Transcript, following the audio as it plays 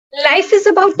Life is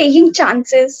about taking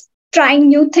chances, trying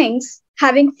new things,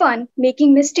 having fun,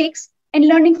 making mistakes, and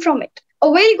learning from it. A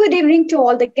very good evening to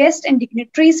all the guests and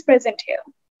dignitaries present here.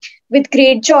 With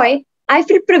great joy, I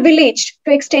feel privileged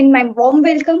to extend my warm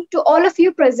welcome to all of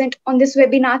you present on this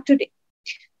webinar today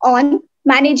on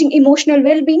managing emotional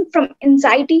well being from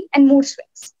anxiety and mood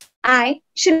swings. I,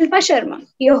 Shilpa Sharma,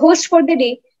 your host for the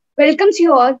day, welcomes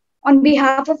you all on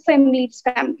behalf of Families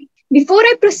Family. Before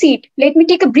I proceed, let me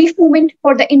take a brief moment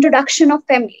for the introduction of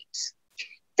Families.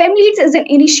 Families is an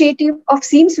initiative of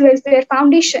Seams Welfare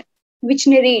Foundation, which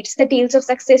narrates the tales of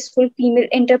successful female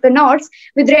entrepreneurs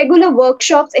with regular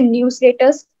workshops and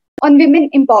newsletters on women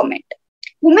empowerment.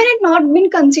 Women had not been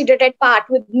considered at part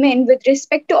with men with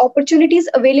respect to opportunities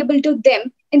available to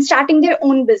them in starting their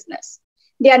own business.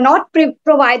 They are not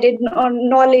provided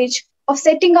knowledge of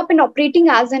setting up and operating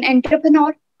as an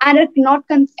entrepreneur and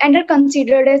and are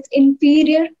considered as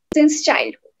inferior since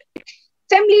childhood.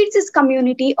 Fem Leads is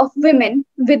community of women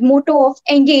with motto of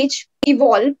engage,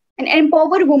 evolve, and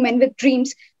empower women with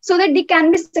dreams so that they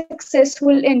can be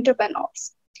successful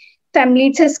entrepreneurs.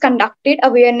 FemLeads has conducted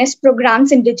awareness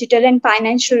programs in digital and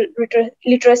financial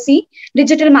literacy,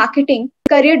 digital marketing,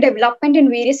 career development in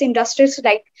various industries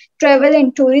like travel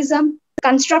and tourism,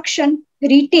 construction,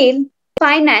 retail,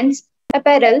 finance,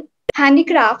 apparel,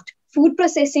 handicraft, food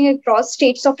processing across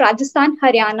states of Rajasthan,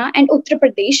 Haryana, and Uttar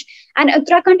Pradesh, and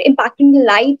Uttarakhand, impacting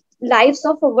the lives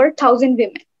of over 1,000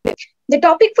 women. The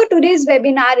topic for today's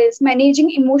webinar is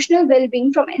Managing Emotional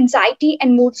Well-being from Anxiety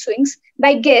and Mood Swings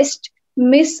by guest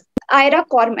Miss Ira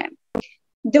Corman.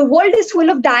 The world is full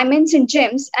of diamonds and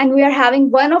gems, and we are having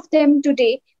one of them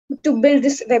today to build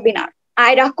this webinar.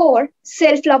 Ira Kaur,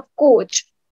 self-love coach,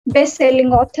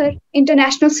 best-selling author,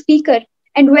 international speaker,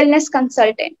 and wellness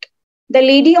consultant. The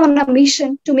lady on a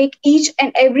mission to make each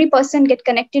and every person get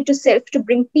connected to self to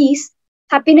bring peace,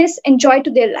 happiness, and joy to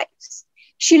their lives.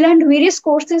 She learned various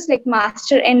courses like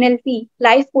Master NLP,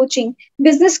 life coaching,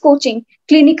 business coaching,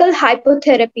 clinical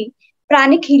hypnotherapy,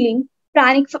 pranic healing,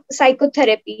 pranic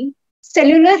psychotherapy,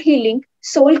 cellular healing,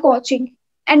 soul coaching,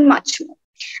 and much more.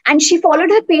 And she followed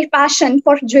her passion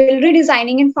for jewelry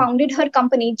designing and founded her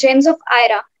company, Gems of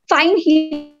Ira, fine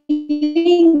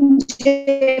healing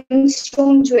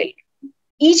gemstone jewelry.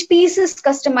 Each piece is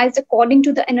customized according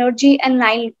to the energy and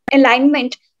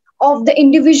alignment of the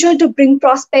individual to bring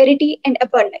prosperity and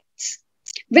abundance.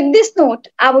 With this note,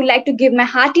 I would like to give my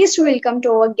heartiest welcome to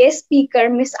our guest speaker,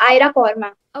 Miss Ira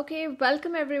Korma. Okay,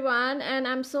 welcome everyone, and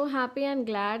I'm so happy and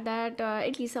glad that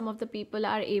at least some of the people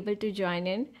are able to join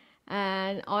in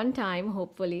and on time,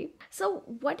 hopefully. So,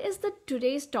 what is the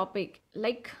today's topic?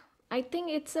 I think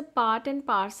it's a part and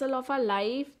parcel of our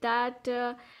life that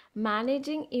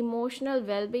managing emotional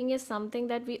well-being is something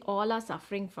that we all are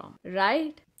suffering from,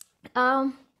 right?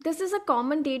 This is a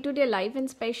common day-to-day life, and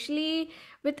especially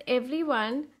with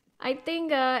everyone. I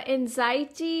think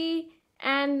anxiety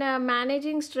and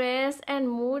managing stress and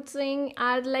mood swing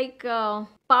are like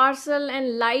parcel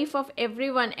and life of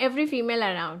everyone, every female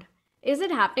around. Is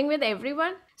it happening with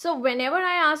everyone? So whenever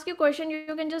I ask you a question,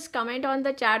 you can just comment on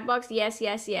the chat box, yes,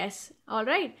 yes, yes. All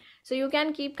right. So you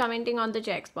can keep commenting on the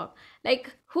chat box.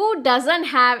 Like, who doesn't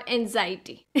have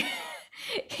anxiety?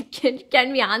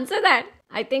 Can we answer that?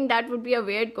 I think that would be a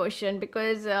weird question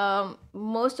because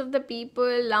most of the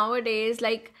people nowadays,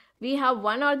 like, we have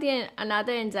one or the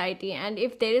another anxiety, and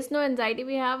if there is no anxiety,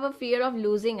 we have a fear of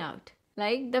losing out,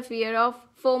 like the fear of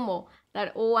FOMO,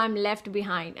 that oh, I'm left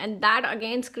behind, and that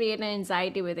again create an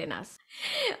anxiety within us.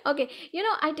 Okay,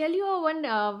 I tell you one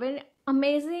very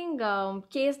amazing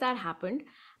case that happened.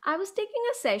 I was taking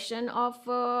a session of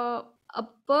a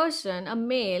person, a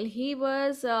male. He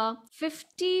was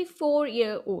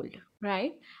 54-year-old,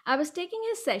 right? I was taking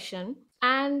his session,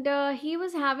 and he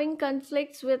was having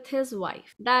conflicts with his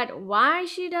wife, that why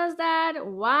she does that,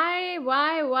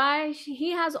 why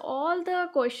he has all the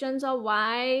questions of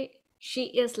why she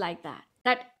is like that,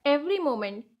 that every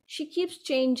moment she keeps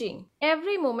changing,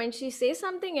 every moment she says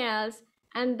something else,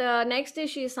 and the next day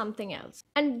she is something else.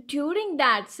 And during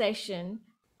that session,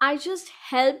 I just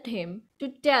helped him to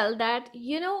tell that,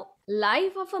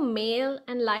 life of a male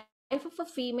and life of a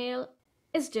female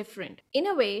is different. In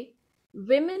a way,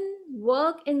 women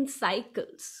work in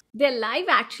cycles. Their life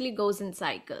actually goes in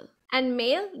cycle. And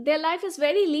male, their life is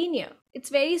very linear. It's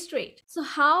very straight. So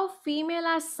how female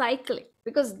are cycling?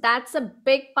 Because that's a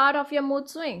big part of your mood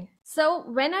swing. So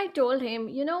when I told him,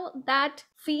 that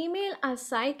female are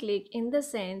cyclic in the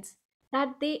sense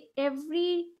that they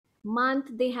every month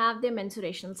they have their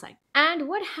menstruation cycle. And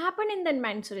what happened in that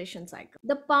menstruation cycle?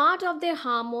 The part of their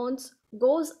hormones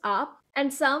goes up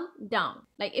and some down.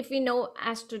 Like if we know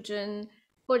estrogen,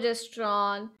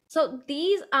 progesterone. So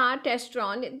these are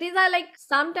testosterone. These are like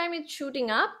sometimes it's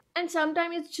shooting up and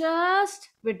sometimes it's just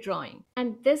withdrawing.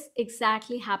 And this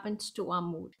exactly happens to our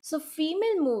mood. So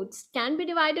female moods can be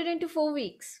divided into 4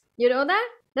 weeks. You know that?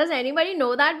 Does anybody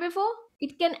know that before?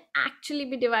 It can actually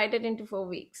be divided into 4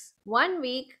 weeks. 1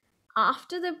 week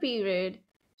after the period,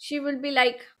 she will be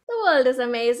like, the world is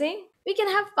amazing. We can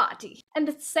have party. And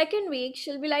the second week,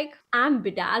 she'll be like, I'm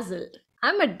bedazzled.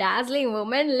 I'm a dazzling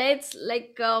woman. Let's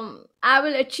I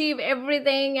will achieve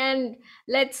everything and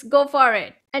let's go for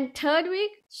it. And third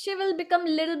week, she will become a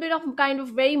little bit of kind of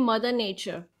very mother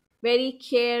nature, very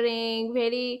caring,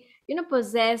 very,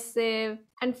 possessive.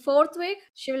 And fourth week,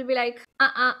 she will be like,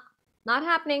 not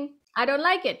happening. I don't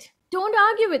like it. Don't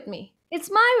argue with me. It's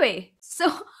my way.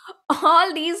 So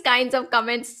all these kinds of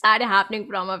comments start happening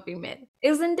from a female.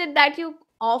 Isn't it that you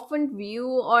often view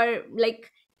or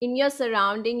like in your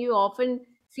surrounding, you often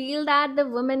feel that the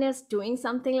woman is doing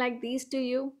something like these to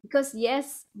you? Because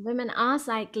yes, women are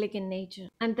cyclic in nature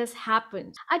and this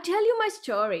happens. I tell you my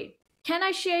story. Can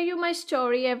I share you my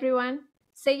story, everyone?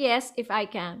 Say yes if I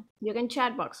can. You can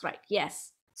chat box, right?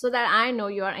 Yes. So that I know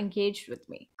you are engaged with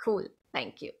me. Cool.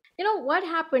 Thank you. You know what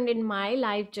happened in my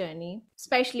life journey,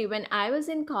 especially when I was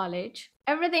in college?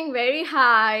 Everything very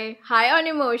high on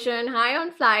emotion, high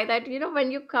on fly. That, when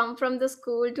you come from the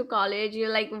school to college, you're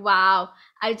like, wow,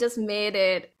 I just made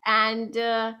it. And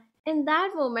in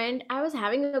that moment, I was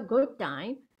having a good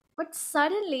time. But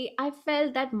suddenly, I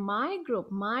felt that my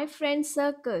group, my friend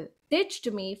circle,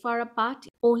 ditched me for a party.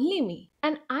 Only me.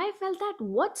 And I felt that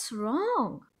what's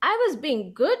wrong? I was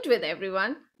being good with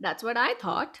everyone. That's what I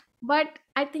thought. But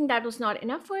I think that was not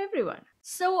enough for everyone.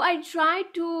 So I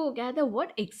tried to gather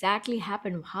what exactly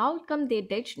happened. How come they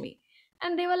ditched me?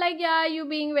 And they were like, yeah, you're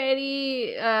being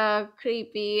very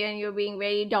creepy and you're being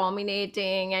very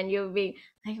dominating and you're being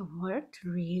like, what?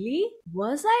 Really?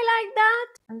 Was I like that?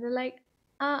 And they're like,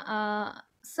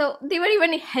 So they were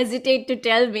even hesitate to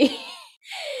tell me.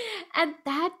 At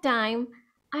that time,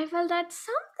 I felt that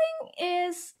something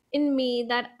is in me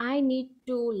that I need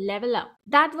to level up.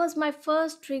 That was my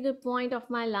first trigger point of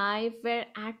my life where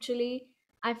actually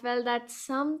I felt that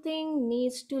something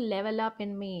needs to level up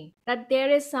in me. That there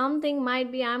is something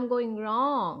might be I'm going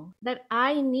wrong. That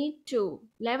I need to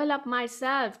level up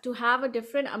myself to have a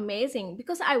different amazing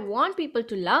because I want people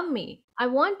to love me. I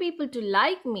want people to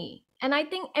like me. And I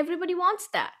think everybody wants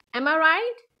that. Am I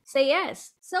right? Say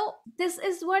yes. So this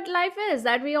is what life is,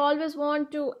 that we always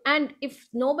want to, and if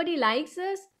nobody likes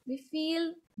us, we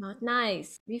feel not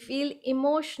nice, we feel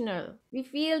emotional, we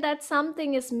feel that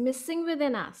something is missing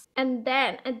within us. And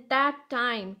then at that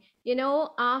time,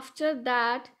 after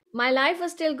that, my life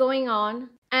was still going on,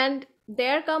 and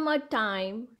there come a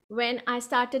time when I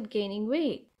started gaining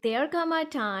weight. There come a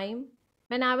time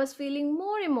when I was feeling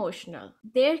more emotional.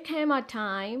 There came a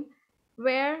time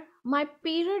where my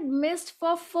period missed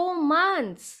for 4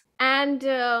 months, and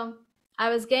I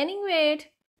was gaining weight,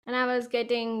 and I was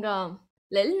getting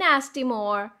little nasty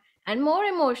more and more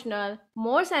emotional,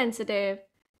 more sensitive.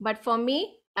 But for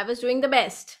me, I was doing the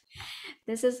best.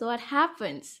 This is what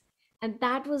happens. And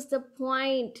that was the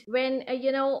point when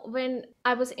when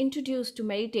I was introduced to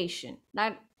meditation,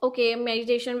 that okay,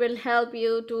 meditation will help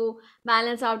you to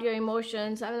balance out your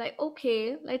emotions. I was like,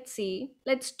 okay, let's see,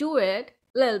 let's do it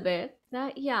a little bit.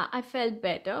 Yeah, I felt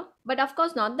better, but of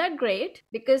course not that great,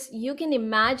 because you can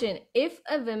imagine if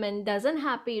a woman doesn't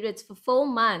have periods for 4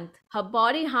 months, her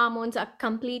body hormones are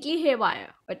completely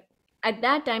haywire. But at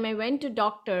that time, I went to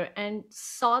doctor and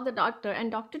saw the doctor, and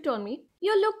doctor told me,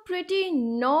 you look pretty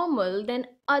normal than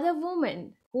other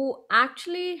women who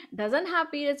actually doesn't have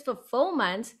periods for 4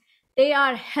 months. They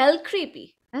are hell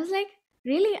creepy. I was like,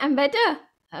 really? I'm better.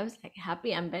 I was like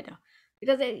happy I'm better.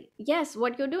 Because yes,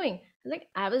 what you're doing? Like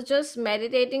I was just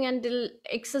meditating until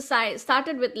exercise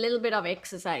started with little bit of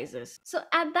exercises. So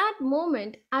at that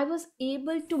moment, I was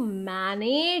able to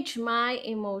manage my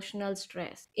emotional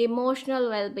stress, emotional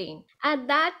well-being. At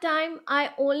that time, I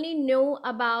only knew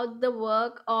about the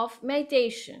work of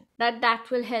meditation, that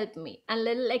will help me, and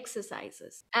little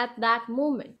exercises at that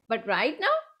moment. But right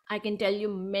now, I can tell you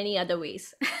many other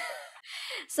ways.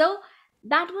 So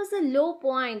that was the low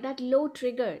point, that low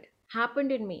triggered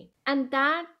happened in me. And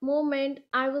that moment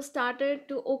I was started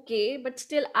to okay, but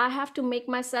still I have to make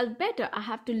myself better. I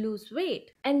have to lose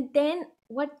weight. And then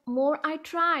what more I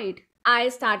tried? I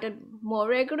started more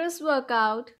rigorous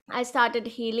workout. I started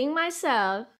healing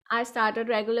myself. I started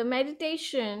regular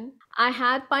meditation. I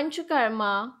had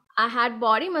panchakarma. I had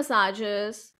body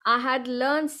massages. I had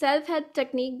learned self-help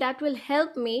technique that will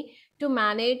help me to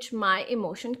manage my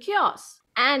emotion chaos.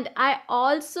 And I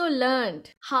also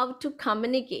learned how to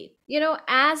communicate.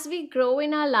 As we grow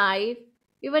in our life,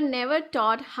 we were never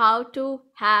taught how to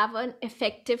have an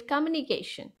effective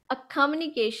communication, a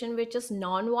communication which is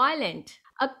non-violent,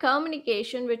 a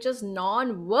communication which is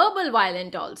non-verbal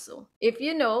violent also. If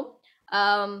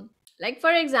um, like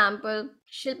for example,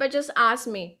 Shilpa just asked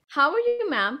me, "How are you,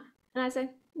 ma'am?" And I said,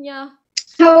 "Yeah."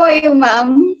 How are you,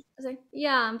 ma'am? I was like,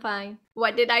 "Yeah, I'm fine."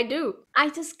 What did I do? I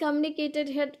just communicated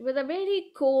it with a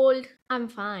very cold, "I'm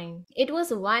fine." It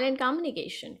was violent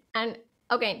communication. And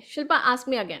okay, Shilpa asked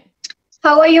me again,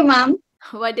 How are you, ma'am?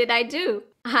 what did I do?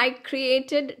 I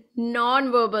created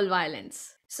non-verbal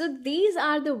violence. So these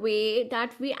are the way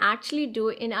that we actually do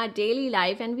in our daily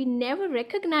life and we never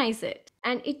recognize it.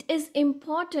 And it is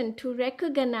important to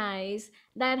recognize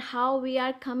that how we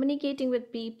are communicating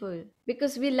with people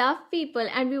because we love people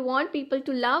and we want people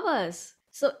to love us.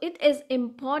 So it is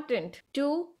important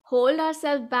to hold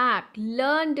ourselves back,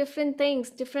 learn different things,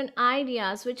 different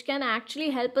ideas which can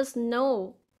actually help us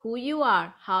know who you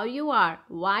are, how you are,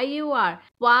 why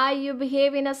you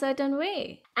behave in a certain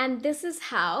way. And this is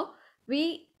how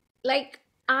we like.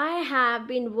 I have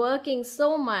been working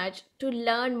so much to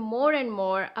learn more and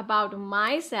more about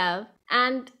myself,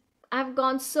 and I've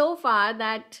gone so far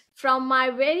that from my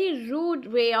very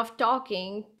rude way of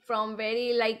talking, from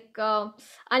very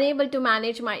unable to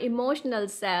manage my emotional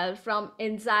self, from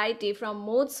anxiety, from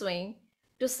mood swing,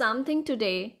 to something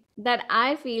today that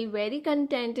I feel very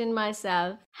content in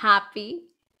myself, happy,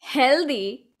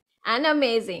 healthy, and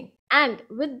amazing. And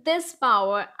with this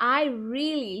power, I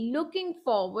really looking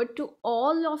forward to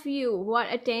all of you who are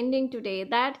attending today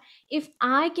that if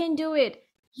I can do it,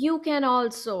 you can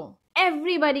also.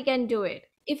 Everybody can do it.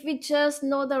 If we just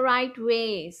know the right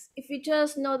ways, if we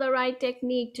just know the right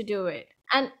technique to do it.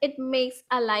 And it makes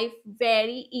our life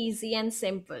very easy and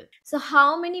simple. So,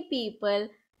 how many people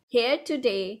here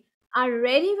today are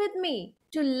ready with me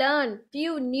to learn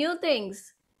few new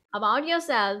things about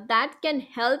yourself that can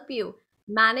help you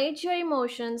manage your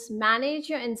emotions, manage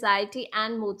your anxiety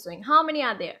and mood swing? How many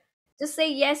are there? Just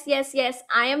say yes, yes, yes,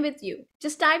 I am with you.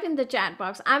 Just type in the chat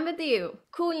box, I'm with you.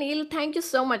 Cool, Neil, thank you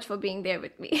so much for being there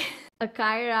with me.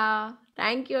 Akaira,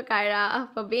 thank you,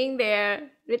 Akaira, for being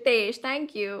there. Ritesh,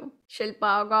 thank you.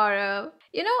 Shilpa, Gaurav.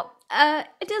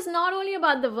 It is not only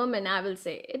about the women, I will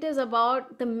say. It is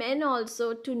about the men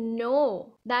also to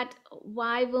know that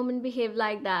why women behave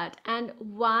like that and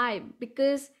why.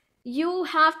 Because you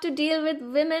have to deal with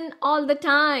women all the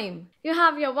time. You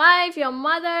have your wife, your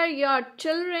mother, your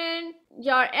children,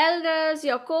 your elders,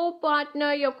 your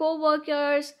co-partner, your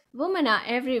co-workers. Women are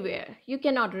everywhere. You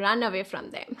cannot run away from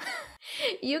them.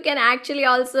 You can actually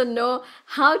also know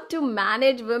how to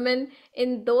manage women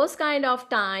in those kind of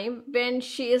time when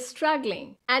she is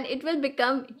struggling, and it will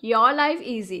become your life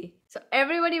easy. So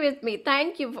everybody with me,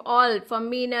 thank you all for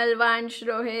Meenal, Vansh,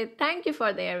 Rohit. Thank you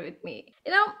for there with me.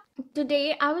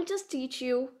 Today I will just teach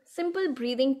you simple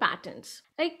breathing patterns.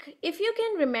 Like if you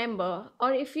can remember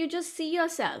or if you just see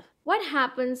yourself, what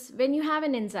happens when you have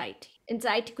an anxiety?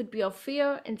 Anxiety could be of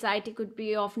fear, anxiety could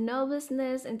be of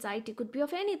nervousness, anxiety could be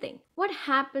of anything. What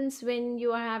happens when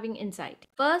you are having anxiety?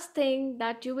 First thing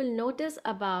that you will notice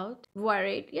about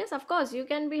worried, yes, of course, you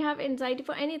can have anxiety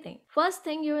for anything. First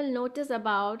thing you will notice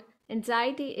about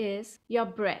anxiety is your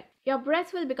breath. Your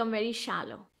breath will become very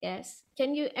shallow. Yes.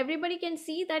 Everybody can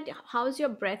see that how's your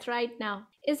breath right now?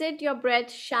 Is it your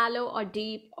breath shallow or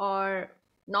deep or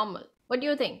normal? What do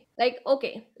you think?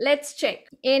 Okay, let's check.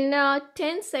 In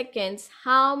 10 seconds,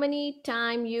 how many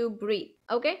time you breathe?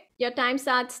 Okay, your time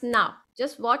starts now.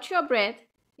 Just watch your breath.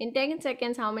 In 10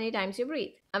 seconds, how many times you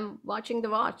breathe? I'm watching the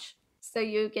watch. So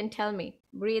you can tell me.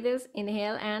 Breathe is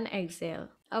inhale and exhale.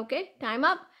 Okay, time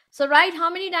up. So write how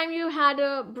many times you had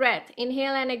a breath,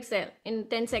 inhale and exhale in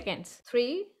 10 seconds.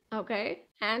 3, okay.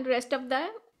 And rest of the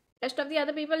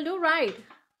other people do write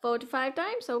 4 to 5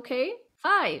 times, okay.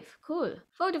 5, cool.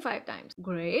 4 to 5 times,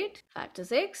 great. 5 to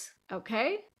 6,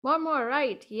 okay. More,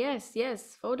 right.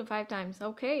 Yes, 4 to 5 times,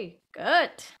 okay.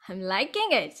 Good, I'm liking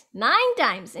it. 9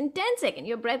 times in 10 seconds,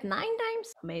 your breath 9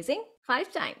 times, amazing.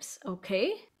 5 times,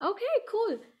 okay,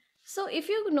 cool. So if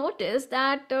you notice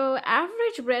that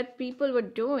average breath people were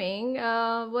doing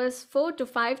was 4 to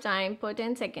 5 times per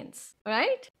 10 seconds,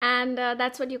 right? And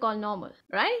that's what you call normal,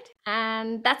 right?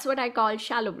 And that's what I call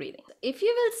shallow breathing. If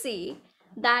you will see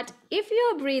that if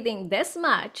you are breathing this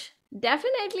much,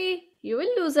 definitely you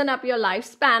will loosen up your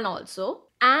lifespan also,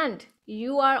 and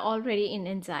you are already in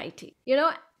anxiety.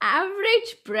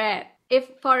 Average breath, if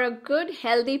for a good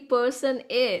healthy person,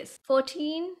 is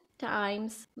 14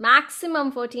 times,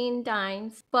 maximum 14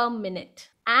 times per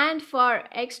minute. And for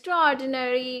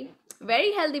extraordinary,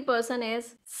 very healthy person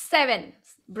is 7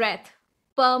 breath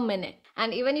per minute.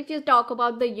 And even if you talk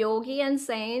about the yogi and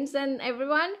saints and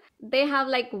everyone, they have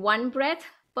like one breath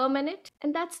per minute,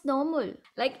 and that's normal.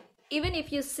 Like, even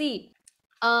if you see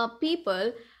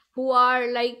people who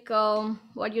are like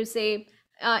what you say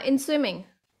in swimming,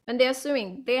 when they are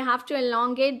swimming, they have to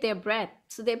elongate their breath,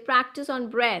 so they practice on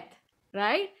breath,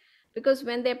 right? Because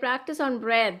when they practice on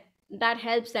breath, that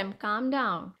helps them calm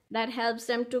down, that helps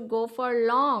them to go for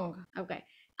long. Okay,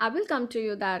 I will come to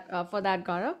you that for that,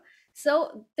 Gaurav.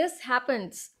 So this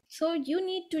happens, so you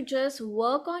need to just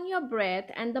work on your breath,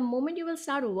 and the moment you will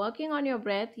start working on your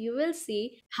breath, you will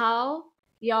see how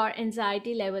your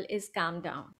anxiety level is calmed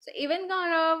down. So even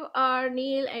Gaurav or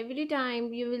Neil, every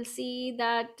time you will see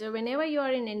that whenever you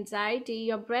are in anxiety,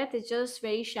 your breath is just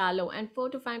very shallow, and 4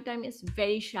 to 5 times is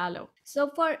very shallow.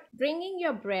 So for bringing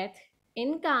your breath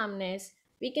in calmness,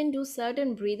 we can do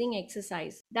certain breathing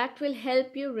exercise that will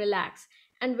help you relax.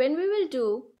 And when we will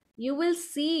do, you will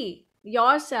see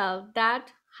yourself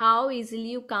that how easily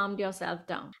you calmed yourself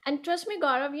down. And trust me,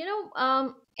 Gaurav,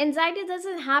 anxiety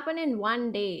doesn't happen in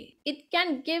one day. It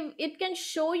can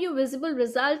show you visible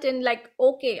result in like,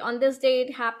 okay, on this day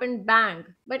it happened, bang.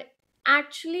 But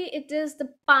actually it is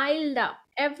the piled up.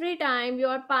 Every time you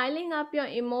are piling up your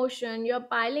emotion, you're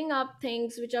piling up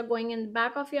things which are going in the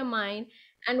back of your mind,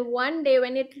 and one day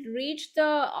when it reached the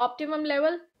optimum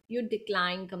level, you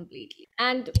decline completely.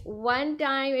 And one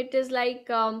time it is like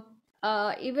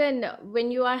even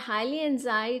when you are highly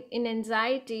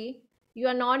anxiety, you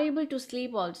are not able to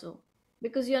sleep also,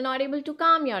 because you're not able to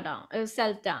calm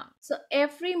yourself down. So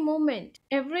every moment,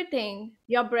 everything,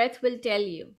 your breath will tell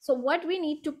you. So what we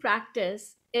need to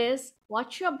practice is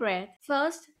watch your breath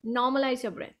first, normalize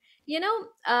your breath.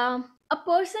 A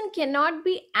person cannot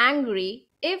be angry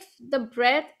if the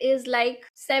breath is like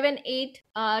 7 8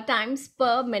 times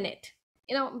per minute.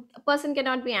 A person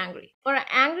cannot be angry. For an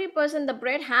angry person, the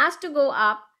breath has to go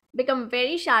up, become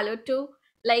very shallow to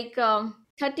like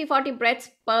 30 40 breaths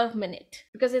per minute,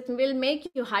 because it will make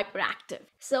you hyperactive.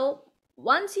 So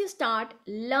once you start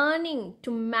learning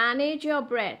to manage your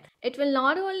breath, it will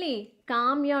not only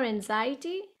calm your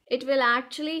anxiety, it will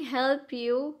actually help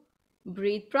you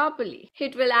breathe properly.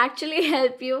 It will actually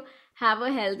help you have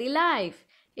a healthy life.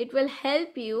 It will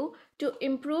help you to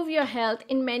improve your health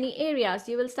in many areas.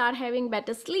 You will start having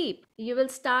better sleep. You will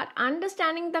start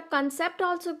understanding the concept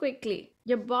also quickly.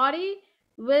 Your body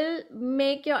will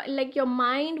make your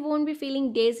mind won't be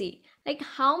feeling dizzy. Like,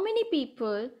 how many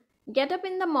people get up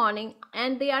in the morning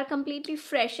and they are completely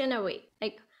fresh and awake?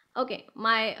 Like, okay,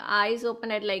 my eyes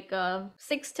open at like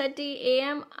 6:30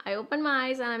 a.m. I open my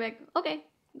eyes and I'm like, okay,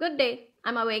 good day,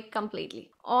 I'm awake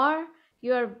completely. Or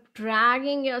you're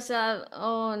dragging yourself,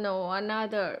 oh no,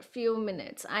 another few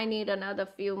minutes, I need another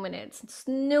few minutes,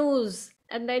 snooze.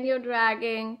 And then you're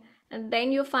dragging, and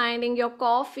then you're finding your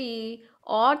coffee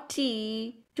or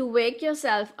tea to wake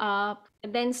yourself up,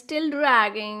 and then still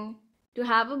dragging to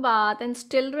have a bath, and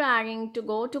still dragging to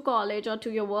go to college or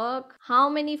to your work. How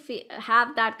many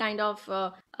have that kind of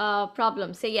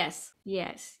problem? Say yes.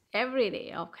 Yes, every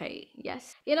day. Okay,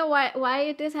 yes. You know why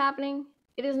it is happening?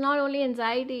 It is not only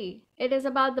anxiety. It is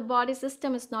about the body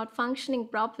system is not functioning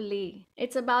properly.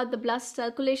 It's about the blood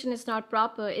circulation is not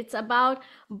proper. It's about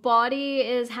body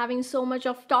is having so much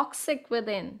of toxic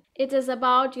within. It is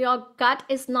about your gut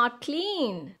is not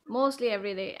clean mostly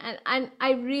every day. And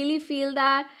I really feel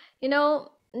that,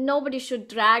 nobody should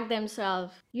drag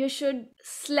themselves. You should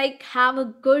like have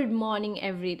a good morning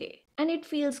every day. And it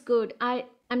feels good.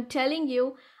 I'm telling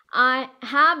you, I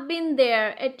have been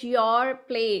there at your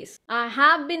place. I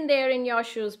have been there in your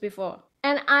shoes before.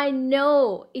 And I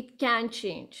know it can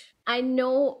change. I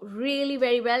know really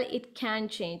very well it can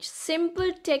change.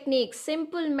 Simple technique,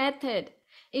 simple method.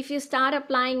 If you start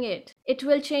applying it, it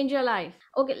will change your life.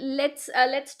 Okay,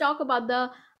 let's talk about the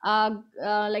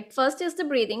like first is the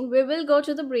breathing. We will go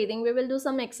to the breathing. We will do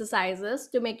some exercises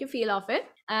to make you feel of it.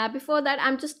 Before that,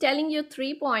 I'm just telling you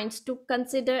 3 points to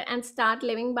consider and start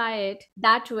living by it.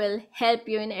 That will help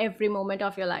you in every moment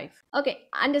of your life. Okay,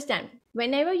 understand.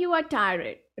 Whenever you are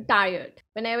tired,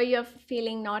 whenever you're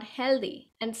feeling not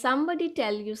healthy, and somebody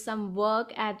tell you some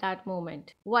work at that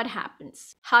moment, what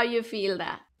happens? How you feel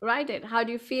that? Write it. How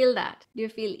do you feel that? Do you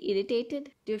feel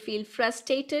irritated? Do you feel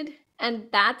frustrated? And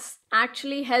that's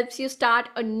actually helps you start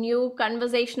a new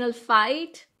conversational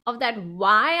fight of that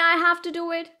why I have to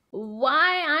do it,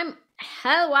 why I'm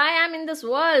in this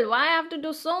world, why I have to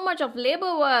do so much of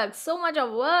labor work, so much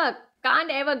of work, can't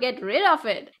ever get rid of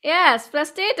it. Yes,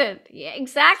 frustrated. Yeah,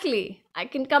 exactly. I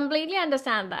can completely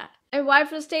understand that. And why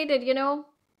frustrated?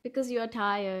 because you are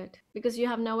tired, because you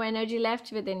have no energy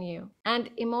left within you. And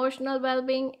emotional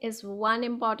well-being is one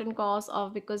important cause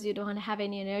of because you don't have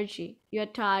any energy. You're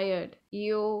tired.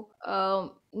 You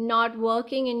not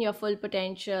working in your full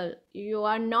potential. You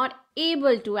are not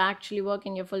able to actually work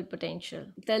in your full potential.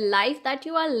 The life that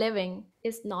you are living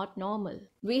is not normal.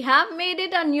 We have made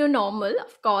it a new normal.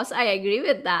 Of course, I agree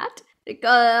with that,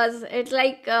 because it's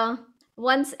like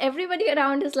once everybody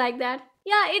around is like that,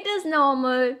 yeah, it is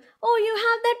normal. Oh, you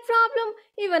have that problem?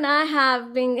 Even I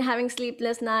have been having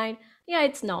sleepless night. Yeah,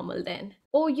 it's normal then.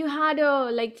 Oh, you had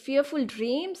like fearful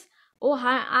dreams? Oh,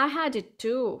 I had it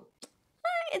too.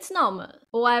 It's normal.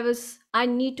 Oh, I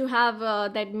need to have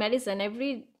that medicine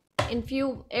every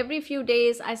few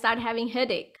days. I start having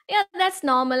headache. Yeah, that's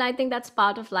normal. I think that's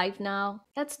part of life now.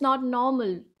 That's not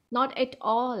normal, not at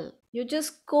all. You're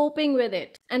just coping with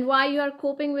it. And why you are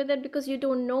coping with it? Because you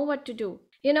don't know what to do.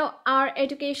 You know, our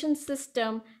education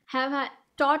system have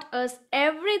taught us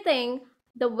everything,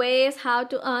 the ways how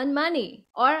to earn money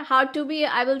or how to be,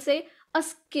 I will say, a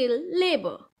skilled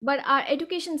labor. But our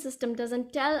education system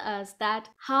doesn't tell us that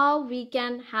how we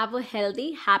can have a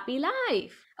healthy, happy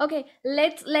life. Okay,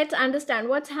 let's understand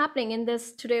what's happening in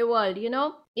this today world. You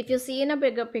know, if you see in a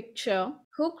bigger picture,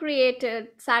 who created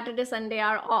Saturday, Sunday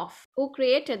are off? Who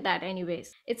created that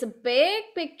anyways? It's a big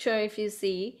picture if you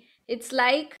see. It's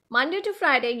like Monday to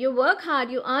Friday, you work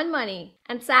hard, you earn money.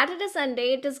 And Saturday,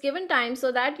 Sunday, it is given time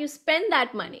so that you spend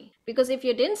that money. Because if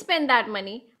you didn't spend that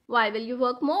money, why will you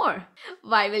work more?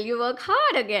 Why will you work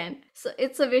hard again? So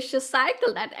it's a vicious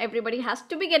cycle that everybody has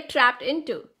to be get trapped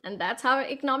into. And that's how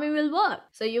economy will work.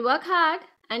 So you work hard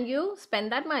and you spend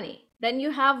that money. Then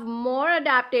you have more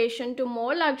adaptation to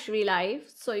more luxury life.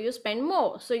 So you spend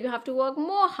more. So you have to work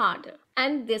more harder.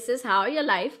 And this is how your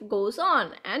life goes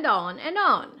on and on and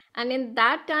on. And in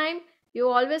that time, you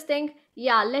always think,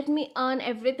 yeah, let me earn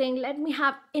everything, let me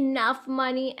have enough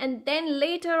money, and then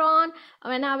later on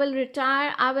when I will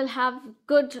retire, I will have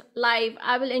good life,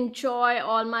 I will enjoy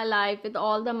all my life with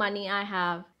all the money I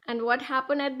have. And what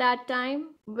happened at that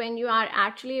time when you are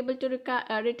actually able to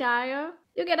retire?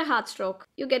 You get a heart stroke,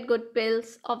 you get good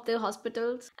pills of the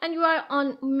hospitals, and you are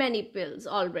on many pills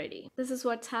already. This is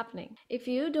what's happening. If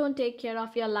you don't take care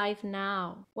of your life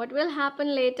now, what will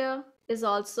happen later is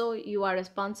also you are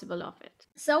responsible of it.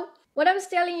 So what I was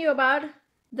telling you about,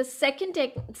 the second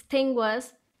thing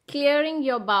was clearing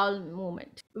your bowel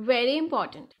movement. Very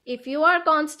important. If you are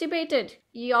constipated,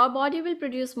 your body will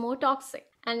produce more toxic.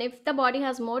 And if the body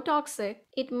has more toxic,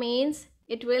 it means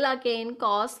it will again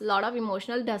cause a lot of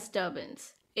emotional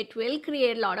disturbance. It will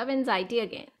create a lot of anxiety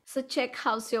again. So check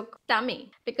how's your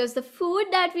tummy, because the food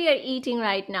that we are eating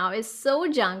right now is so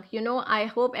junk. You know, I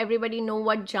hope everybody know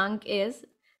what junk is.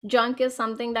 Junk is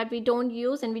something that we don't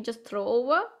use and we just throw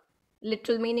over.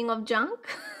 Literal meaning of junk.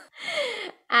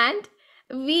 And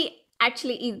we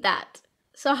actually eat that.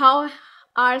 So how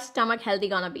our stomach healthy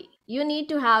gonna be? You need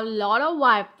to have a lot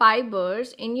of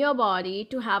fibers in your body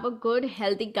to have a good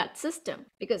healthy gut system.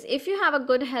 Because if you have a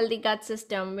good healthy gut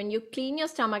system, when you clean your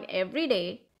stomach every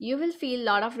day, you will feel a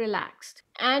lot of relaxed.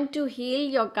 And to heal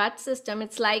your gut system,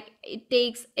 it's like it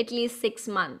takes at least 6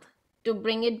 months to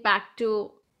bring it back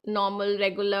to normal,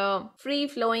 regular,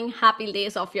 free-flowing, happy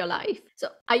days of your life. So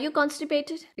are you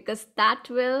constipated? Because that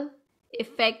will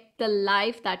affect the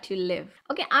life that you live.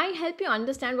 Okay, I help you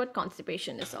understand what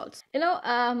constipation is also. You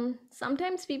know,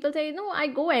 sometimes people say, no, I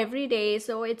go every day,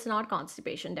 so it's not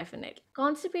constipation. Definitely,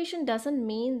 constipation doesn't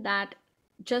mean that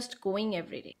just going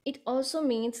every day. It also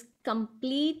means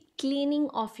complete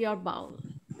cleaning of your bowel.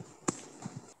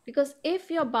 Because if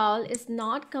your bowel is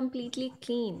not completely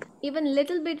clean, even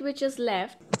little bit which is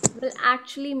left will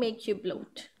actually make you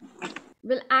bloat,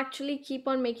 will actually keep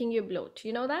on making you bloat.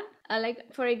 You know that?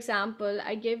 Like, for example,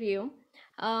 I give you,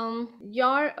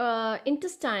 your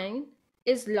intestine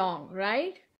is long,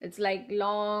 right? It's like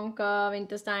long curve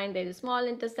intestine. There is small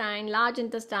intestine, large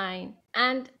intestine.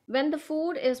 And when the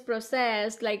food is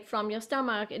processed, like from your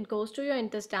stomach, it goes to your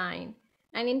intestine.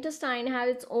 And intestine has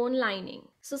its own lining.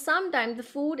 So sometimes the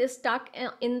food is stuck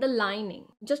in the lining,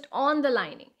 just on the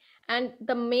lining. And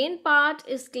the main part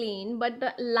is clean, but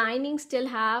the lining still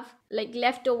have like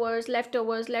leftovers.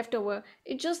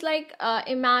 It's just like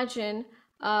imagine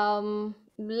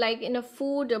like in a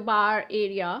food bar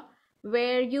area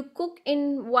where you cook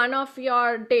in one of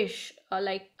your dish,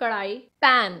 like kadai,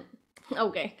 pan.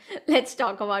 Okay, let's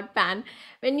talk about pan.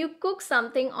 When you cook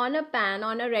something on a pan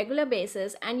on a regular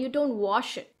basis and you don't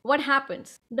wash it, what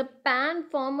happens? The pan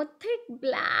form a thick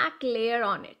black layer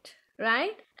on it,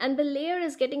 right? And the layer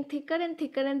is getting thicker and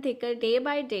thicker and thicker day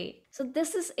by day. So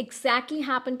this is exactly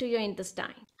happened to your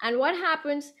intestine. And what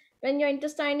happens? when your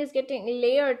intestine is getting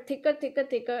layered thicker, thicker,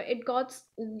 thicker, it got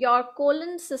your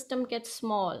colon system gets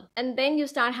small, and then you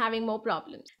start having more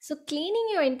problems. So cleaning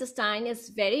your intestine is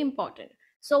very important.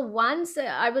 So once,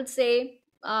 I would say,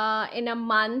 in a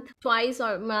month, twice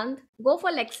or a month, go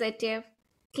for laxative,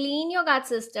 clean your gut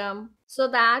system so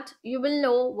that you will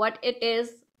know what it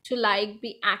is to like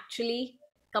be actually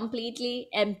completely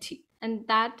empty, and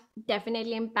that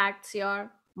definitely impacts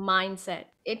your mindset.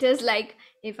 It is like,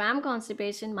 if I'm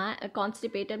constipated,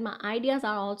 my ideas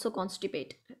are also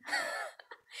constipated.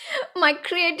 My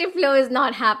creative flow is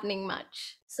not happening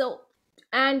much. So,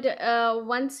 and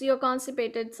once you're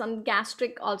constipated, some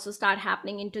gastric also start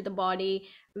happening into the body,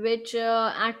 which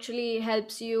actually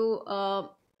helps you,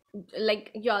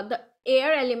 like your the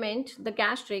air element, the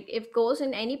gastric, if goes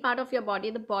in any part of your body,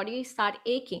 the body start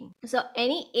aching. So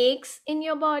any aches in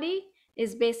your body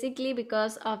is basically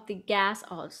because of the gas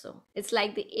also. It's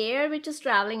like the air which is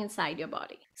traveling inside your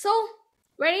body. So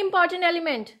very important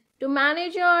element to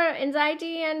manage your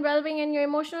anxiety and well-being and your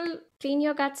emotional, clean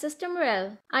your gut system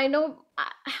well. I know,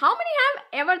 how many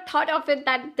have ever thought of it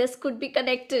that this could be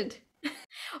connected?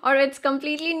 Or it's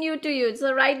completely new to you, it's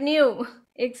right new.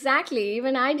 Exactly.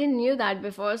 Even I didn't knew that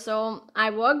before. So I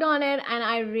worked on it and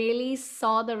I really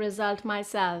saw the result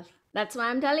myself. That's why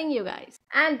I'm telling you guys.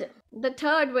 And the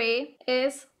third way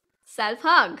is self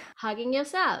hug, hugging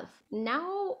yourself.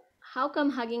 Now, how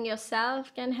come hugging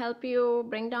yourself can help you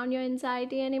bring down your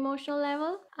anxiety and emotional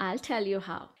level? I'll tell you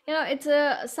how. You know, it's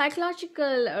a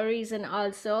psychological reason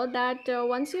also that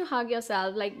once you hug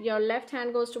yourself, like your left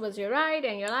hand goes towards your right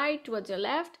and your right towards your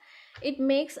left, it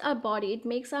makes our body, it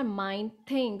makes our mind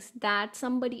thinks that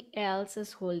somebody else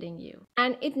is holding you,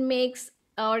 and it makes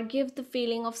or give the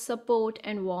feeling of support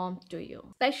and warmth to you,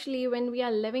 especially when we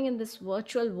are living in this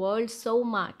virtual world so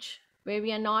much, where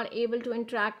we are not able to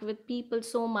interact with people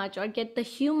so much or get the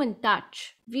human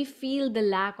touch. We feel the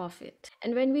lack of it,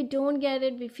 and when we don't get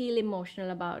it, we feel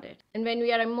emotional about it, and when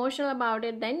we are emotional about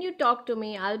it, then you talk to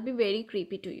me, I'll be very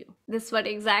creepy to you. This is what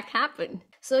exact happened.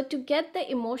 So to get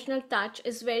the emotional touch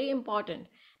is very important.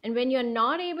 And when you're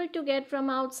not able to get from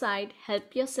outside,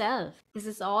 help yourself. This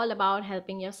is all about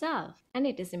helping yourself, and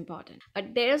it is important.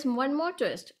 But there's one more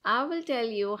twist. I will tell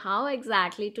you how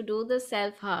exactly to do the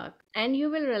self hug, and you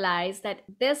will realize that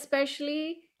this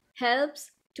especially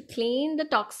helps to clean the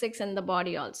toxics in the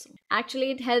body also. Actually,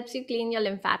 it helps you clean your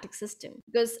lymphatic system,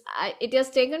 because it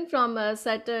is taken from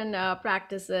certain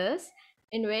practices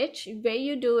in which where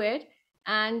you do it,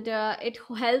 and it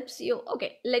helps you.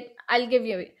 Okay, like I'll give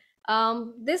you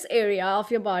this area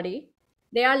of your body,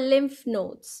 they are lymph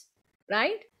nodes,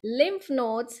 right? Lymph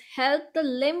nodes help the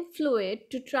lymph fluid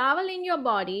to travel in your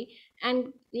body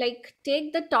and like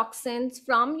take the toxins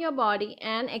from your body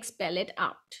and expel it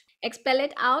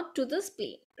out to the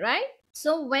spleen, right?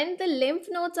 So when the lymph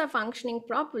nodes are functioning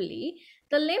properly,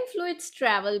 the lymph fluids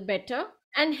travel better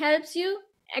and helps you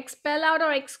expel out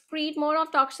or excrete more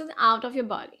of toxins out of your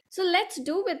body. So let's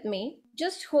do with me.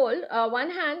 Just hold one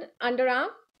hand underarm,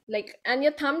 like, and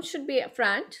your thumb should be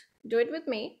front. Do it with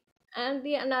me. And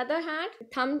the another hand,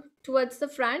 thumb towards the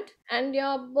front, and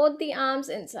your both the arms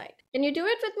inside. Can you do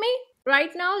it with me right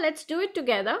now? Let's do it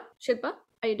together. Shilpa,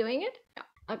 are you doing it?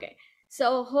 Yeah. Okay.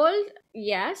 So hold,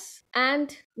 yes.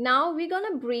 And now we're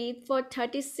gonna breathe for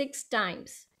 36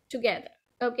 times together.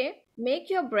 Okay. Make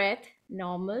your breath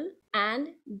normal and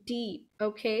deep.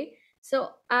 Okay.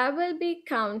 So I will be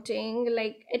counting,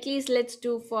 like at least let's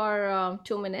do for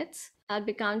 2 minutes. I'll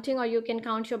be counting, or you can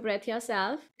count your breath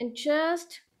yourself, and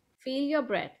just feel your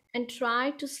breath and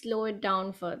try to slow it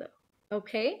down further.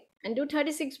 Okay. And do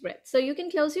 36 breaths. So you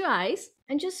can close your eyes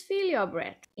and just feel your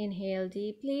breath. Inhale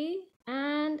deeply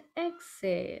and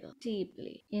exhale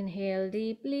deeply. Inhale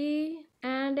deeply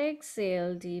and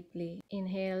exhale deeply.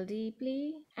 Inhale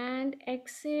deeply and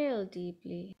exhale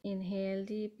deeply. Inhale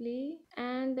deeply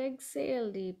and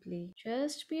exhale deeply.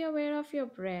 Just be aware of your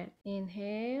breath.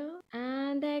 Inhale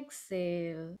and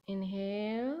exhale.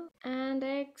 Inhale and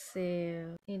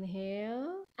exhale.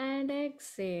 Inhale and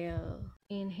exhale.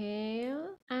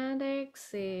 Inhale and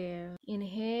exhale.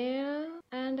 Inhale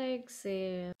and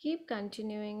exhale. Keep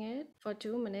continuing it for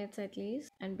 2 minutes at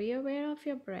least, and be aware of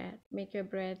your breath. Make your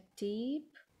breath deep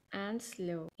and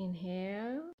slow.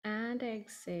 Inhale and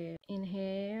exhale.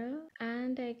 Inhale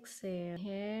and exhale.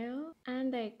 Inhale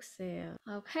and exhale.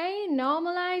 Okay,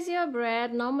 normalize your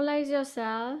breath, normalize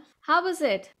yourself. How was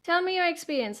it? Tell me your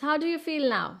experience. How do you feel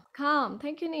now? Calm.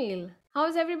 Thank you, Neil. How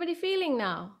is everybody feeling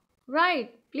now?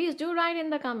 Right. Please do write in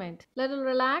the comment. Little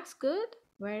relaxed. Good.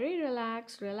 Very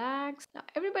relaxed. Relaxed. Now,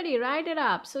 everybody write it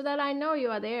up so that I know you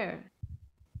are there.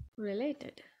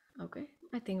 Related. Okay.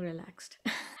 I think relaxed.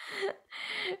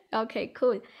 Okay,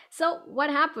 cool. So, what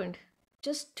happened?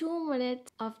 Just 2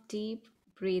 minutes of deep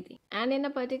breathing and in a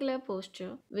particular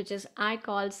posture, which is I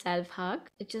call self hug,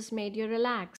 it just made you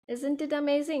relax. Isn't it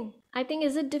amazing? I think,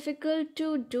 is it difficult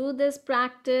to do this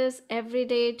practice every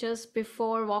day just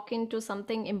before walking to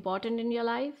something important in your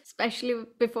life, especially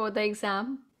before the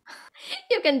exam?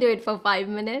 You can do it for 5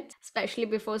 minutes, especially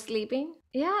before sleeping.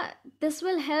 Yeah, this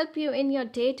will help you in your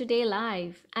day to day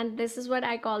life. And this is what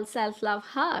I call self love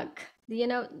hug.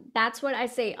 That's what I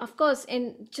say. Of course,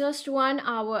 in just 1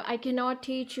 hour, I cannot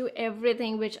teach you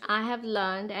everything which I have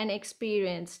learned and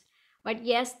experienced. But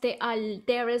yes,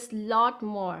 there is lot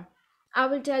more. I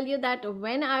will tell you that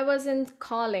when I was in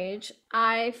college,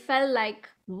 I felt like,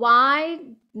 why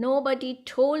nobody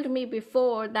told me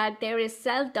before that there is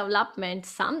self development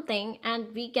something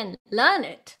and we can learn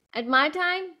it. At my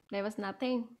time, there was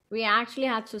nothing. We actually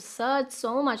had to search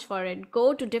so much for it,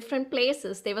 go to different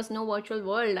places. There was no virtual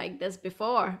world like this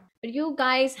before. But you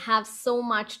guys have so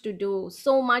much to do,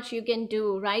 so much you can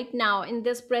do right now in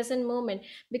this present moment,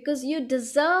 because you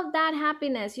deserve that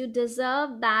happiness. You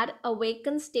deserve that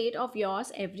awakened state of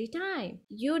yours every time.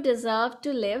 You deserve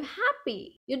to live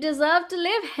happy. You deserve to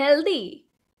live healthy.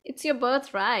 It's your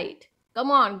birthright. Come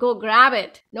on, go grab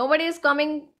it. Nobody is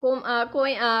going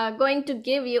to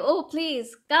give you, oh,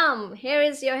 please come. Here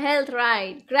is your health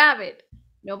right. Grab it.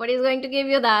 Nobody is going to give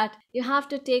you that. You have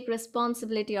to take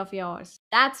responsibility of yours.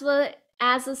 That's what,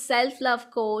 as a self love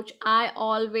coach, I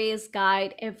always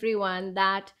guide everyone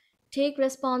that take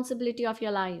responsibility of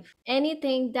your life.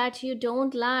 Anything that you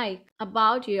don't like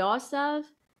about yourself,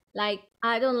 like,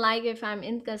 I don't like if I'm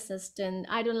inconsistent.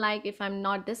 I don't like if I'm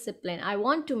not disciplined. I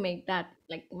want to make that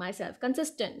like myself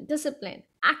consistent, disciplined,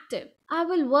 active. I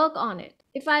will work on it.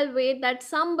 If I'll wait that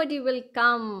somebody will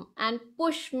come and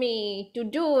push me to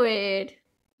do it,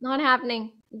 not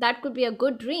happening. That could be a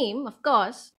good dream, of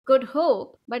course, good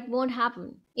hope, but won't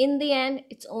happen. In the end,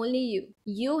 it's only you.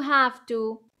 You have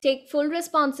to take full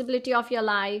responsibility of your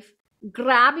life,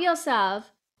 grab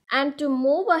yourself, and to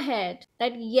move ahead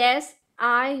that yes,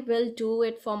 I will do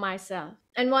it for myself.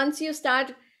 And once you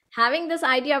start having this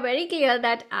idea very clear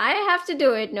that I have to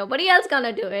do it, nobody else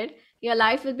gonna do it, your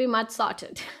life will be much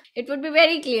sorted. It would be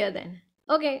very clear then.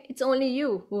 Okay, it's only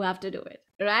you who have to do it,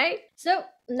 right? So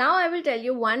now I will tell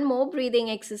you one more breathing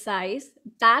exercise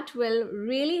that will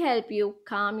really help you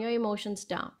calm your emotions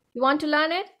down. You want to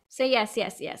learn it? Say yes,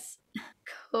 yes, yes.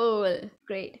 Cool,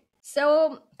 great.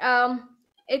 So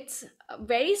it's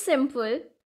very simple,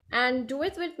 and do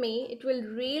it with me. It will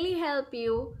really help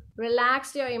you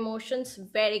relax your emotions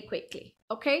very quickly.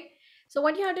 Okay, so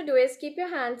what you have to do is keep your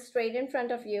hands straight in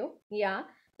front of you. Yeah,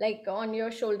 like on your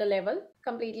shoulder level,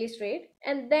 completely straight,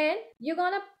 and then you're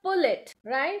gonna pull it,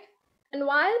 right? And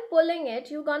while pulling it,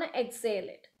 you're gonna exhale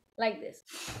it like this.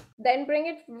 Then bring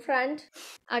it front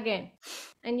again.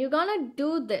 And you're gonna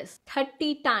do this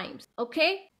 30 times.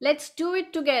 Okay, let's do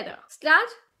it together.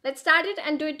 Let's start it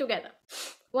and do it together.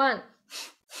 1,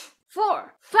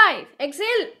 4, 5.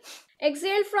 Exhale.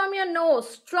 Exhale from your nose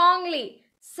strongly.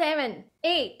 7,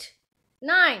 8,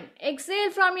 9.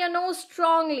 Exhale from your nose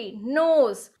strongly.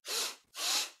 Nose.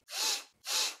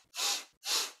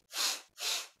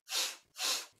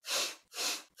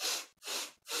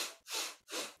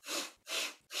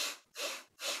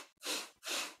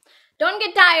 Don't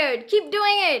get tired. Keep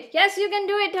doing it. Yes, you can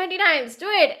do it 30 times. Do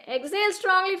it. Exhale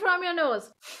strongly from your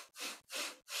nose.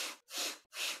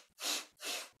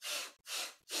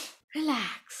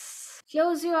 Relax.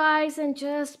 Close your eyes and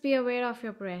just be aware of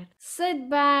your breath. Sit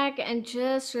back and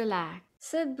just relax.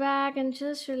 Sit back and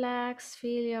just relax.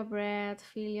 Feel your breath.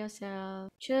 Feel yourself.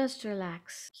 Just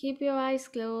relax. Keep your eyes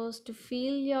closed to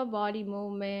feel your body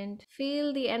movement.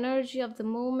 Feel the energy of the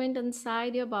movement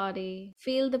inside your body.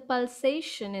 Feel the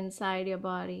pulsation inside your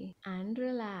body. And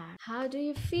relax. How do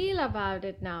you feel about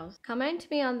it now? Comment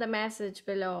me on the message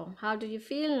below. How do you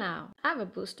feel now? I have a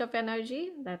boost of energy.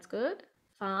 That's good.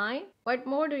 Fine. What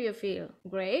more do you feel?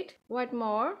 Great. What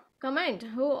more? Comment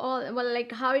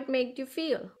how it made you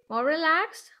feel. More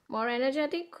relaxed, more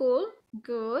energetic, cool,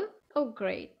 good. Oh,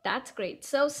 great. That's great.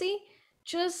 So see,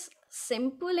 just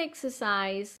simple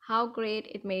exercise, how great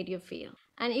it made you feel.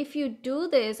 And if you do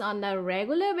this on a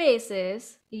regular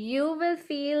basis, you will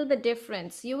feel the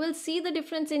difference. You will see the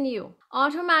difference in you.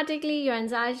 Automatically, your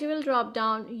anxiety will drop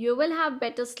down. You will have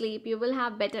better sleep. You will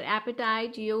have better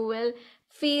appetite. You will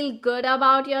feel good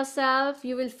about yourself.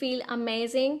 You will feel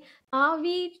amazing. Are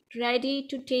we ready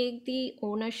to take the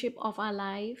ownership of our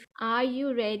life? Are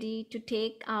you ready to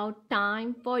take out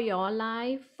time for your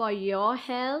life, for your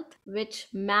health, which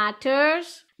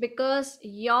matters? Because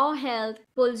your health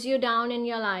pulls you down in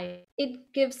your life.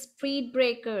 It gives speed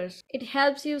breakers. It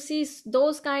helps you see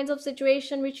those kinds of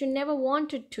situations which you never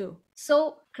wanted to.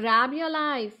 So grab your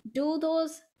life, do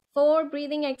those 4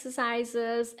 breathing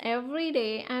exercises every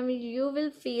day, and you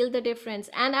will feel the difference.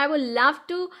 And I would love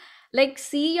to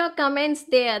see your comments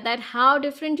there, that how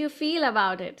different you feel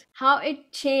about it, how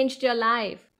it changed your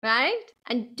life, right?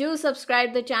 And do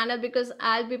subscribe the channel, because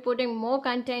I'll be putting more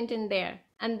content in there,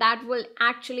 and that will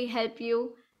actually help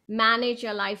you manage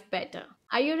your life better.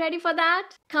 Are you ready for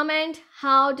that? Comment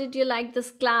how did you like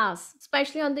this class,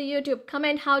 especially on the YouTube.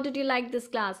 Comment how did you like this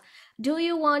class. Do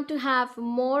you want to have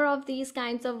more of these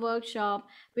kinds of workshop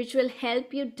which will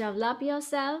help you develop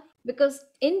yourself? Because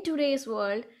in today's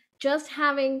world, just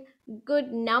having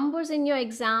good numbers in your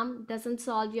exam doesn't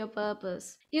solve your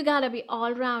purpose. You gotta be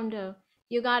all-rounder.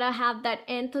 You gotta have that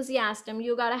enthusiasm.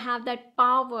 You gotta have that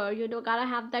power. You gotta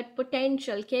have that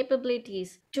potential,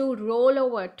 capabilities to roll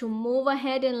over, to move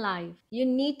ahead in life. You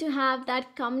need to have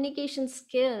that communication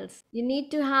skills. You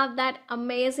need to have that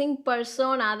amazing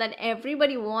persona that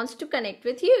everybody wants to connect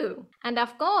with you. And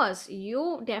of course,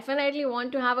 you definitely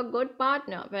want to have a good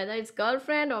partner, whether it's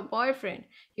girlfriend or boyfriend.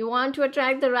 You want to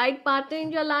attract the right partner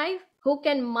in your life who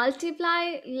can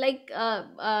multiply, like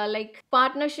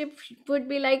partnership would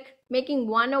be like making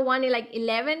 1 or 1 like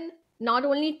 11, not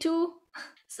only 2.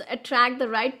 So attract the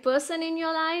right person in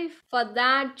your life. For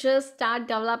that, just start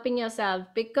developing yourself,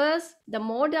 because the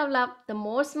more developed, the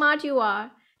more smart you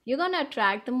are, you're going to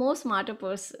attract the more smarter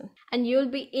person, and you'll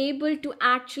be able to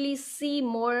actually see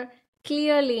more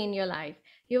clearly in your life.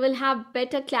 You will have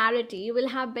better clarity, you will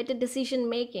have better decision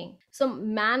making. So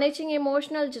managing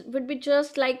emotional would be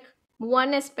just like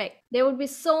one aspect. There would be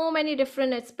so many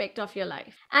different aspects of your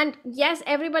life. And yes,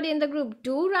 everybody in the group,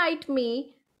 do write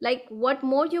me like what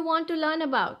more you want to learn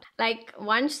about. Like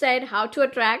one said how to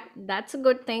attract, that's a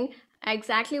good thing.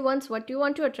 Exactly. Once, what do you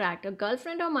want to attract, a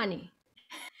girlfriend or money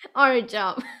or a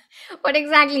job? What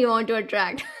exactly you want to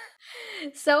attract?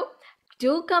 So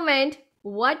do comment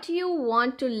what you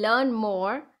want to learn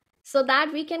more, so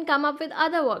that we can come up with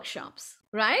other workshops,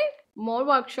 right? More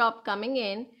workshop coming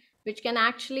in which can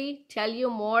actually tell you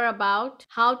more about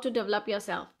how to develop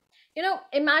yourself.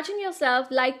 Imagine yourself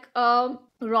like a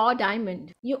raw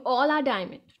diamond. You all are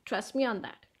diamond. Trust me on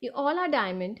that. You all are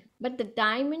diamond, but the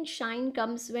diamond shine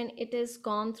comes when it is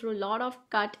gone through a lot of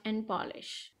cut and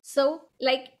polish. So,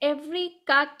 like every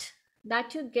cut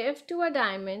that you give to a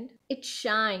diamond, it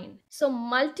shine. So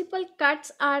multiple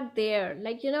cuts are there.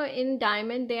 Like, in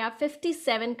diamond, there are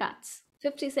 57 cuts.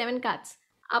 57 cuts.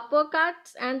 Upper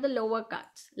cuts and the lower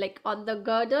cuts, like on the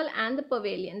girdle and the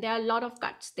pavilion, there are a lot of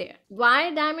cuts there. Why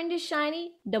diamond is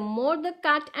shiny? The more the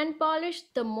cut and polish,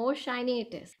 the more shiny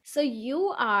it is. So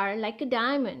you are like a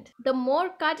diamond. The more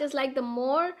cut is like the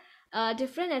more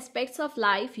different aspects of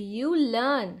life you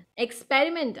learn,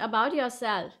 experiment about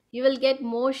yourself, you will get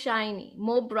more shiny,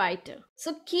 more brighter.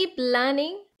 So keep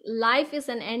learning. Life is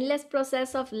an endless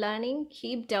process of learning.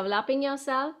 Keep developing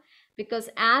yourself, because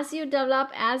as you develop,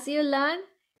 as you learn,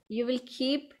 you will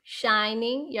keep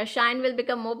shining. Your shine will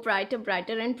become more brighter,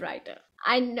 brighter and brighter.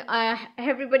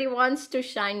 Everybody wants to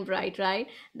shine bright, right?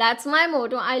 That's my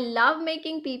motto. I love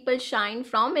making people shine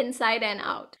from inside and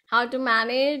out. How to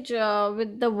manage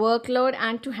with the workload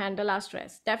and to handle our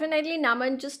stress. Definitely,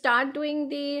 Naman, just start doing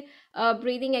the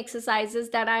breathing exercises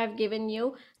that I have given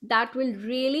you. That will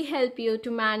really help you to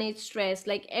manage stress.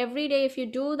 Like every day, if you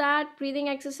do that breathing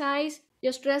exercise,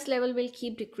 your stress level will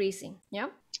keep decreasing. Yeah.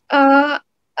 uh,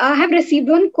 I have received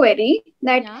one query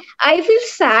that Yeah. I feel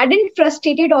sad and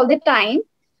frustrated all the time,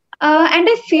 and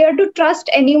I fear to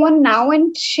trust anyone now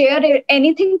and share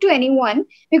anything to anyone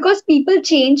because people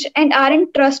change and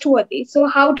aren't trustworthy. So,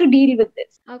 how to deal with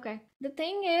this? Okay. The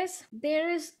thing is, there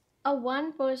is a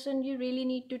one person you really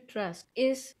need to trust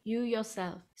is you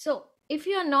yourself. So if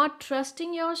you are not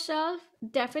trusting yourself,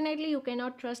 definitely you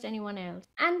cannot trust anyone else.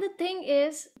 And the thing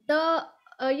is,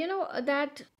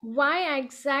 that why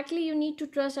exactly you need to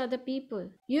trust other people.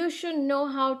 You should know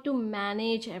how to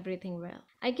manage everything well.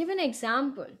 I give an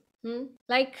example.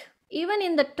 Like even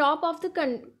in the top of the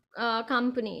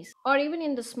companies, or even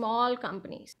in the small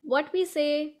companies, what we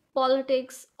say,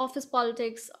 politics, office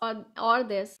politics, or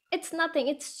this, it's nothing.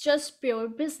 It's just pure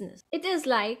business. It is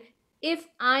like, if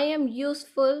I am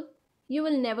useful, you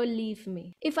will never leave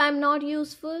me. If I'm not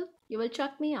useful, you will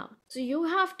chuck me out. So you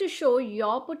have to show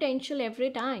your potential every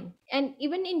time. And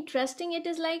even in trusting, it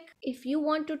is like, if you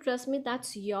want to trust me,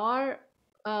 that's your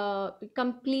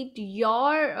complete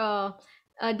your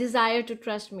desire to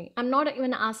trust me. I'm not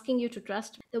even asking you to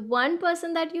trust me. The one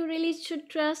person that you really should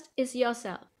trust is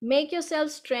yourself. Make yourself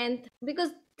strength,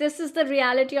 because this is the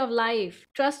reality of life.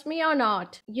 Trust me or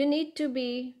not, you need to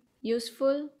be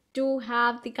useful to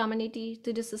have the community,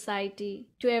 to the society,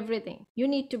 to everything. You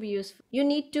need to be useful. You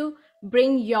need to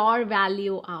bring your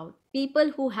value out. People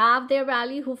who have their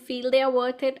value, who feel they are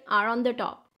worth it, are on the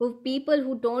top. Who people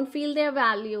who don't feel their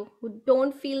value, who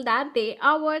don't feel that they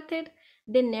are worth it,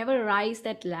 they never rise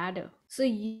that ladder. So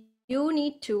you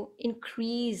need to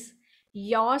increase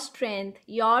your strength,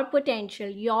 your potential,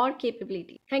 your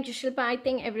capability. Thank you, Shilpa. I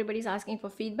think everybody's asking for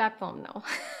feedback form now.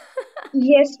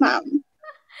 Yes, ma'am.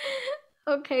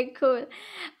 Okay, cool.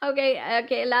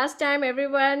 Okay. Last time,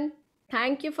 everyone,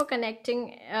 thank you for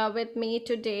connecting with me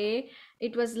today.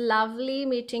 It was lovely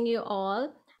meeting you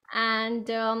all. And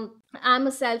I'm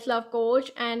a self love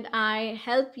coach, and I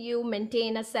help you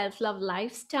maintain a self love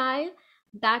lifestyle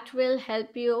that will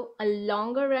help you a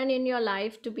longer run in your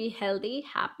life to be healthy,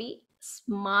 happy,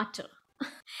 smarter,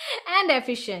 and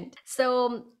efficient.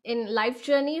 So, in life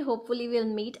journey, hopefully, we'll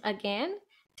meet again.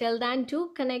 Till then,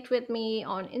 do connect with me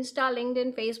on Insta,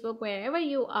 LinkedIn, Facebook, wherever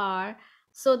you are,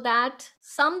 so that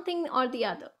something or the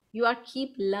other you are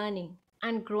keep learning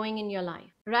and growing in your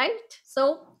life, right?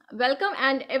 So, welcome,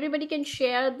 and everybody can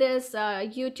share this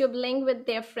YouTube link with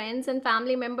their friends and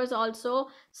family members also,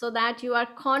 so that you are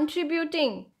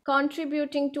contributing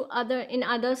to other in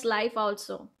others' life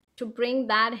also, to bring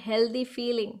that healthy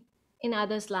feeling in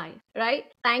others' life, right?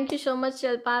 Thank you so much,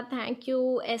 Shilpa. Thank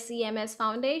you, SEMS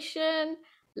Foundation.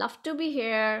 Love to be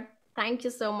here. Thank you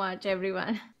so much,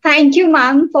 everyone. Thank you,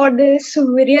 ma'am, for this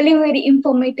really very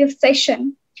informative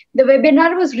session. The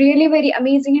webinar was really very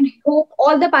amazing, and I hope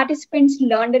all the participants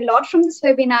learned a lot from this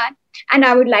webinar. And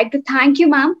I would like to thank you,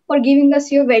 ma'am, for giving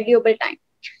us your valuable time.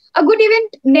 A good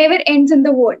event never ends in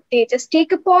the world. They just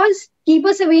take a pause, keep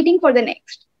us waiting for the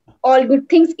next. All good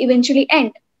things eventually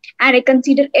end. And I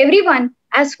consider everyone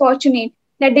as fortunate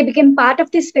that they became part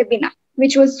of this webinar,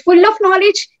 which was full of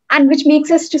knowledge and which makes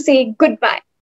us to say goodbye.